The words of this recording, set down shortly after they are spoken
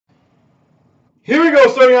Here we go,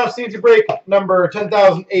 starting off CNC break number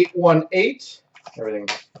 10,818. Everything,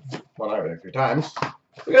 well, not everything, 3 times.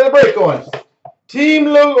 We got the break going. Team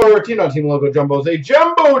logo, or team, not team logo jumbos. A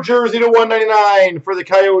jumbo jersey to 199 for the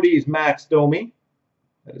Coyotes, Max Domi.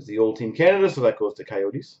 That is the old Team Canada, so that goes to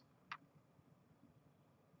Coyotes.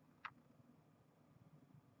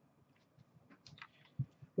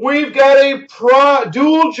 We've got a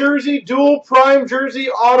dual jersey, dual prime jersey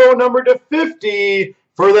auto number to 50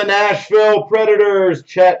 for the Nashville Predators,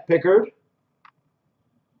 Chet Pickard.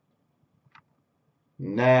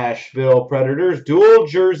 Nashville Predators, dual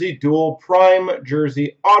jersey, dual prime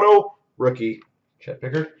jersey auto, rookie, Chet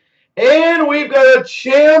Pickard. And we've got a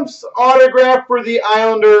Champs autograph for the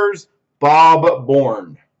Islanders, Bob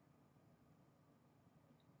Bourne.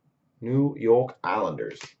 New York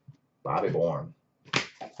Islanders, Bobby Bourne.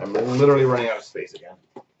 I'm literally running out of space again.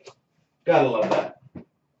 Gotta love that.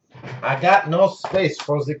 I got no space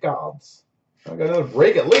for the cards. I got another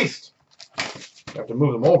break at least. I have to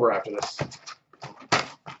move them over after this.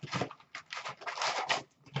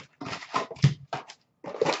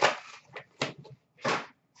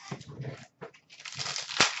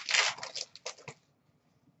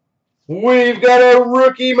 We've got a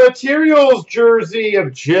rookie materials jersey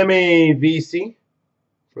of Jimmy Vesey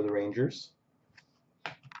for the Rangers.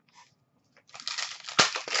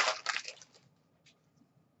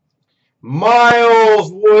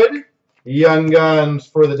 Miles Wood, Young Guns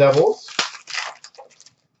for the Devils.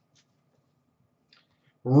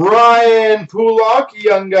 Ryan Pulock,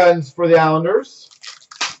 Young Guns for the Islanders.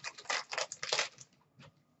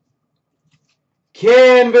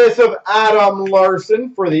 Canvas of Adam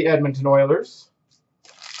Larson for the Edmonton Oilers.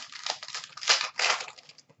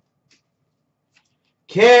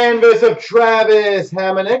 Canvas of Travis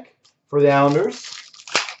Hamonic for the Islanders.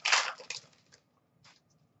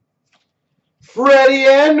 Freddie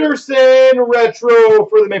Anderson, retro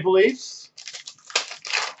for the Maple Leafs.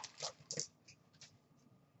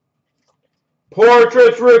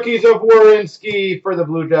 Portraits rookies of Werenski for the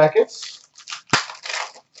Blue Jackets.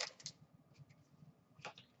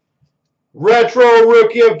 Retro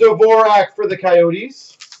rookie of Dvorak for the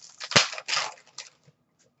Coyotes.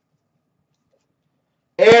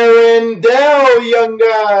 Aaron Dell, Young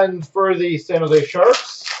Guns for the San Jose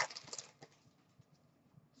Sharks.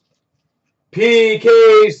 PK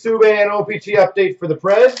Subban OPG update for the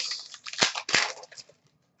Preds.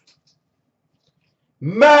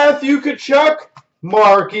 Matthew Tkachuk,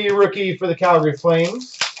 marquee rookie for the Calgary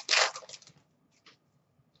Flames.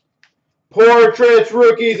 Portraits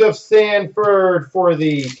rookies of Sanford for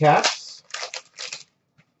the Caps.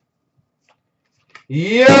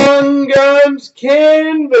 Young Guns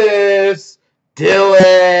canvas,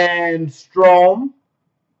 Dylan Strome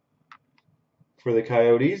for the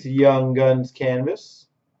Coyotes. Young Guns canvas,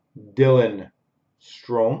 Dylan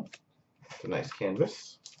Strome. It's a nice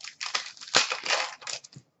canvas.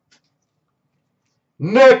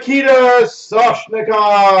 Nikita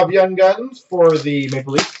Soshnikov, Young Guns for the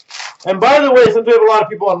Maple Leafs. And by the way, since we have a lot of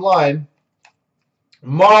people online,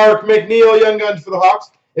 Mark McNeil, Young Guns for the Hawks.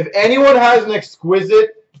 If anyone has an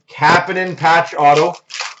exquisite Kapanen patch auto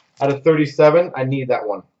out of 37, I need that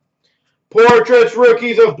one. Portraits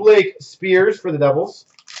rookies of Blake Spears for the Devils.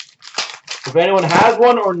 If anyone has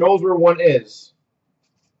one or knows where one is.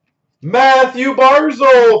 Matthew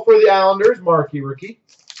Barzal for the Islanders, marquee rookie.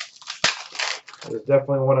 That is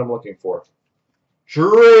definitely one I'm looking for.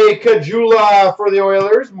 Drake Kajula for the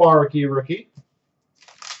Oilers, marquee rookie.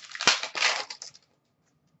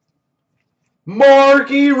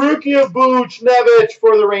 Marquee rookie of Buchnevich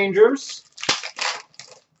for the Rangers.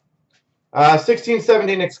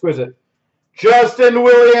 16-17 exquisite. Justin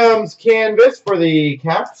Williams canvas for the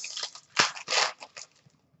Caps.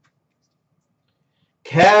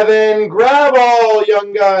 Kevin Gravel,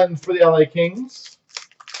 Young Guns for the LA Kings.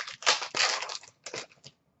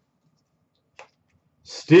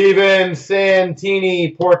 Steven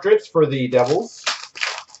Santini portraits for the Devils.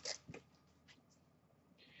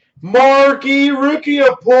 Marquee rookie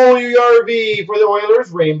of Paul URV for the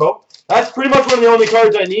Oilers, rainbow. That's pretty much one of the only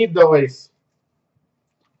cards I need, though, Ace.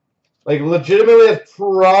 Like, legitimately, that's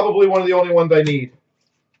probably one of the only ones I need.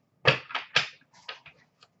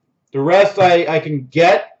 The rest I can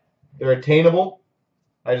get. They're attainable.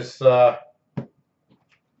 I just, that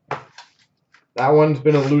one's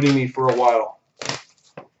been eluding me for a while.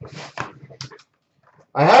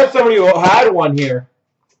 I had somebody who had one here.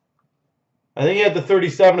 I think he had the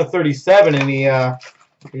 37 of 37, and he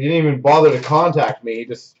didn't even bother to contact me. He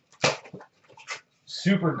just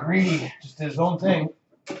super greedy, just did his own thing.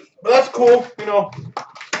 But that's cool, you know.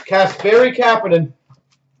 Kasperi Kapanen.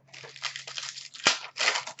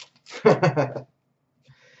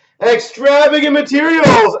 Extravagant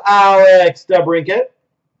Materials, Alex DeBrincat.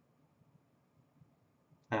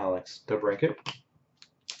 Alex DeBrincat.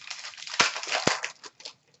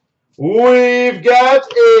 We've got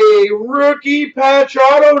a rookie patch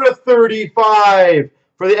auto to 35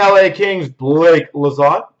 for the LA Kings, Blake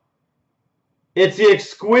Lizotte. It's the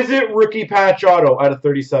exquisite rookie patch auto out of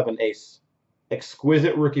 37, Ace.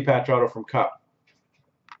 Exquisite rookie patch auto from Cup.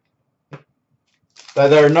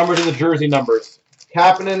 There are numbers in the jersey numbers.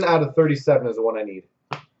 Kapanen out of 37 is the one I need.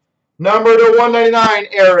 Number to 199,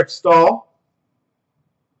 Eric Stahl.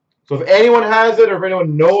 So if anyone has it or if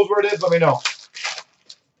anyone knows where it is, let me know.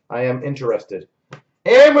 I am interested.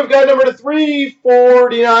 And we've got number to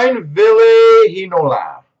 349, Ville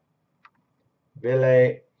Heinola.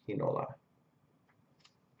 Ville Heinola.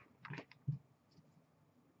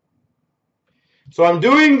 So I'm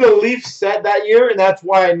doing the Leaf set that year, and that's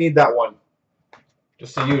why I need that one.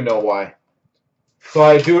 Just so you know why. So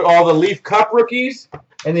I do all the Leaf Cup rookies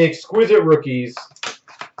and the exquisite rookies.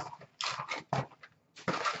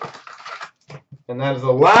 And that is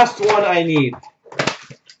the last one I need.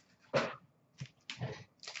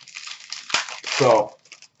 So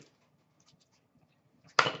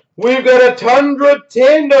we've got a Tundra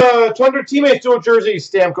Teammates dual jersey,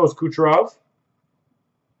 Stamkos Kucherov.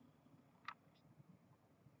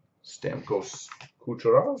 Stamkos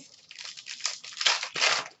Kucherov.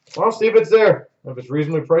 Well, I'll see if it's there. If it's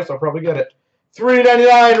reasonably priced, I'll probably get it.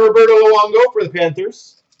 $3.99 Roberto Luongo for the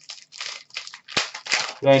Panthers.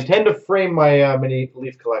 I intend to frame my mini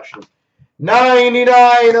Leaf collection.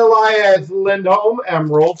 $99 Elias Lindholm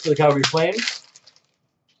Emerald for the Calgary Flames.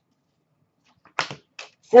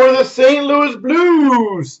 For the St. Louis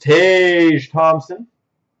Blues, Tage Thompson.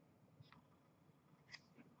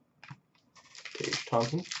 Tage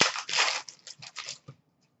Thompson.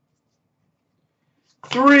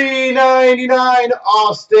 $3.99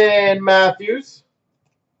 Austin Matthews.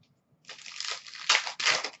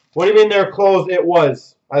 What do you mean they're closed? It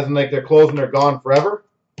was. As in like they're closed and they're gone forever.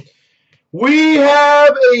 We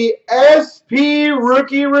have a SP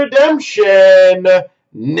Rookie Redemption,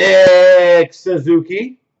 Nick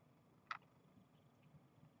Suzuki.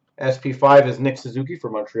 SP5 is Nick Suzuki for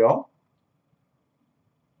Montreal.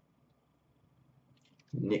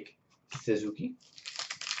 Nick Suzuki.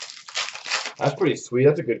 That's pretty sweet.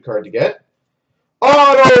 That's a good card to get.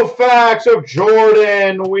 Auto Facts of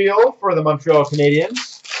Jordan Wheel for the Montreal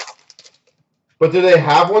Canadiens. But do they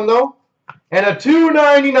have one, though? And a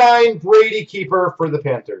 $2.99 Brady Keeper for the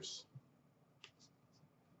Panthers.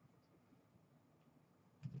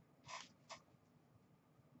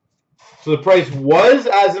 So the price was,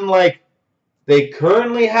 as in like, they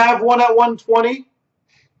currently have one at $120,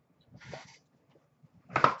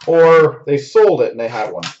 or they sold it and they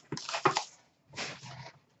had one.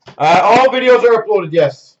 All videos are uploaded,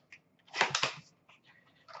 yes.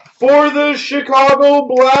 For the Chicago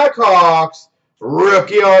Blackhawks,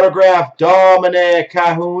 rookie autograph, Dominic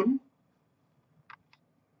Cahoon.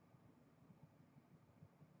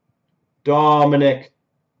 Dominic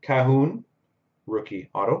Cahoon, rookie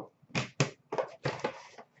auto.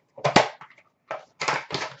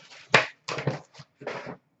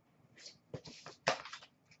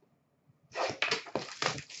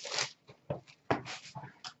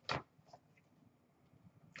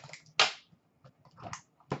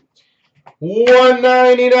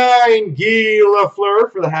 $1.99 Guy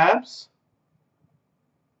Lafleur for the Habs.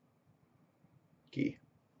 Guy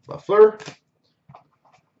Lafleur.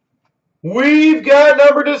 We've got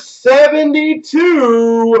number to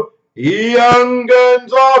 72 Young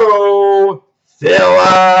Guns auto,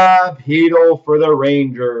 Philip Hedl for the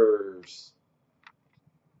Rangers.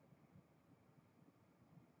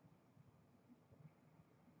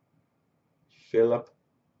 Philip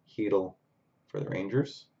Hedl for the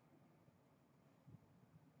Rangers.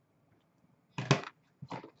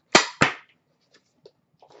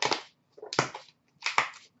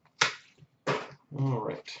 All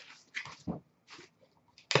right.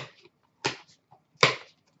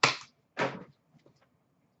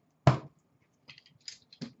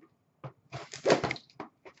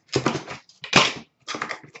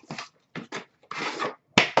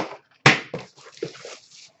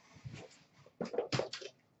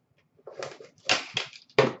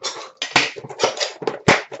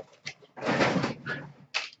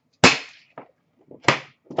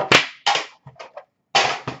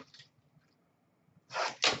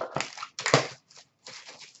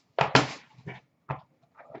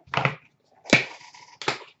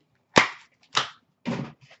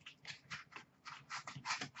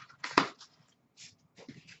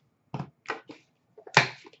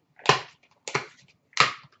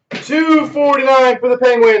 249 for the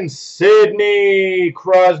Penguins, Sidney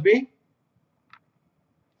Crosby.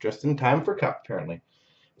 Just in time for Cup, apparently.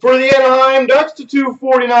 For the Anaheim Ducks to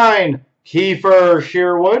 249, Kiefer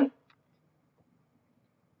Sherwood.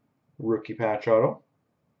 Rookie patch auto.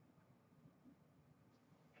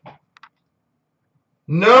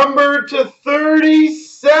 Number to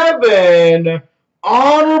 37,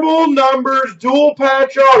 honorable numbers dual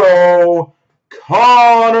patch auto,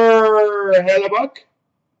 Connor Hellebuyck.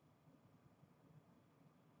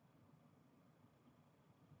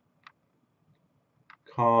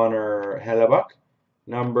 Connor Hellebuyck,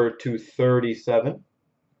 number 237.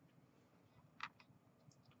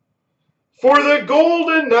 For the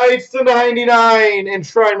Golden Knights to 99,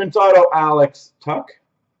 enshrinement auto, Alex Tuch.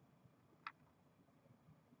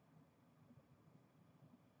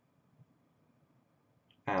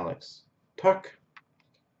 Alex Tuch.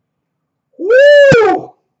 Woo!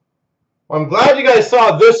 Well, I'm glad you guys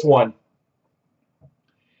saw this one.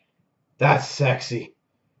 That's sexy.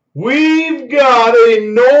 We've got a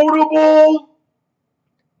notable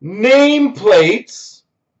nameplates.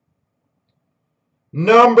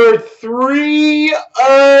 Number 3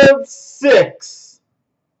 of 6.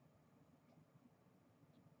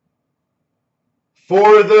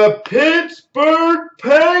 For the Pittsburgh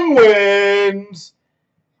Penguins,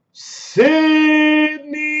 Sidney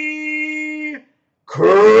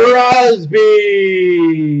Crosby.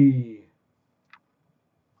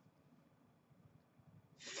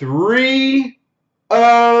 3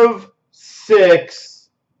 of 6.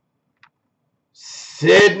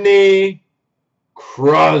 Sidney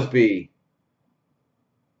Crosby.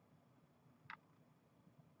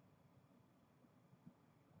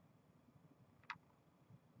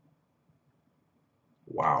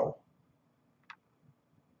 Wow.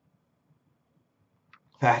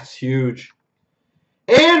 That's huge.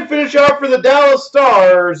 And finish off for the Dallas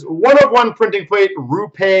Stars, 1/1 printing plate,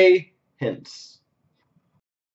 Roope Hintz.